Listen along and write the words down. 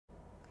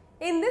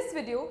In this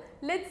video,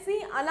 let's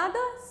see another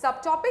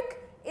subtopic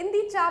in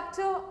the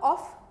chapter of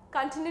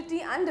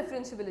continuity and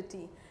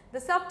differentiability. The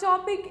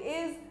subtopic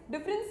is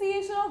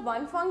differentiation of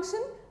one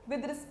function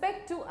with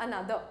respect to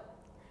another.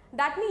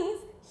 That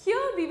means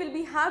here we will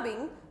be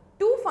having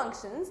two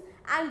functions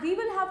and we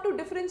will have to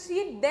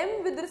differentiate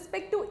them with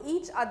respect to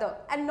each other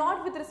and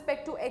not with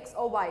respect to x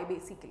or y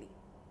basically.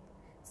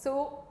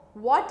 So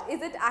what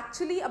is it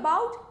actually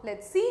about?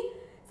 Let's see.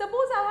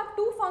 Suppose I have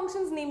two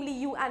functions, namely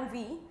u and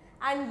v,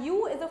 and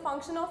u is a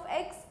function of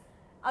x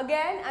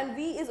again and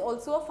v is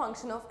also a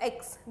function of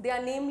x. They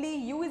are namely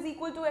u is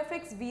equal to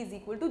fx, v is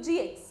equal to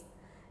gx.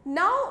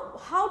 Now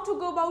how to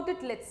go about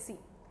it? Let's see.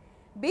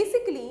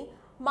 Basically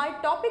my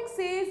topic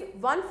says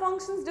one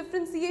function's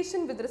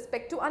differentiation with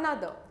respect to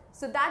another.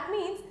 So that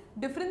means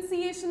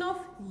differentiation of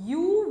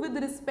u with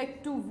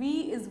respect to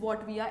v is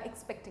what we are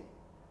expecting.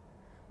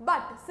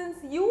 But since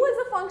u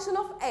is a function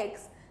of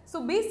x,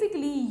 so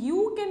basically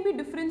u can be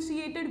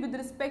differentiated with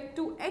respect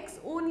to x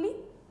only,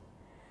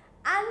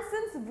 and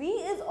since v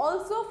is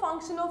also a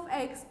function of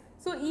x,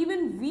 so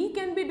even v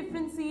can be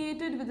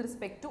differentiated with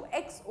respect to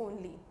x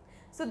only.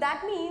 So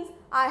that means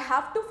I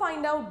have to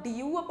find out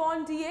du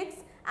upon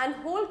dx and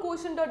whole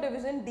quotient or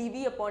division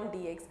dv upon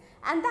dx,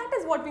 and that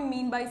is what we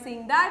mean by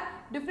saying that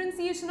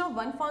differentiation of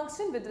one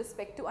function with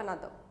respect to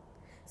another.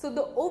 So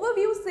the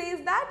overview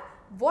says that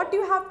what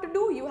you have to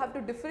do, you have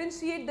to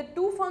differentiate the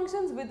two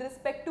functions with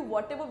respect to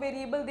whatever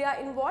variable they are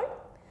involved,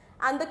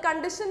 and the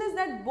condition is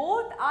that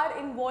both are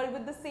involved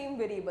with the same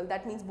variable,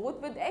 that means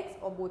both with x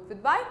or both with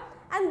y,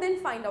 and then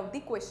find out the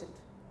quotient.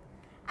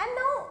 And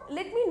now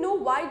let me know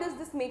why does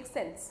this make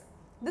sense.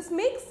 This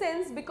makes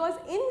sense because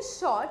in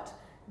short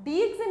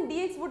dx and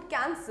dx would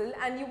cancel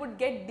and you would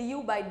get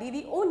du by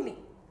dv only.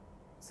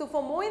 So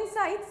for more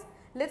insights,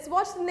 let's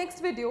watch the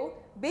next video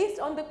based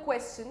on the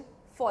question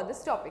for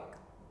this topic.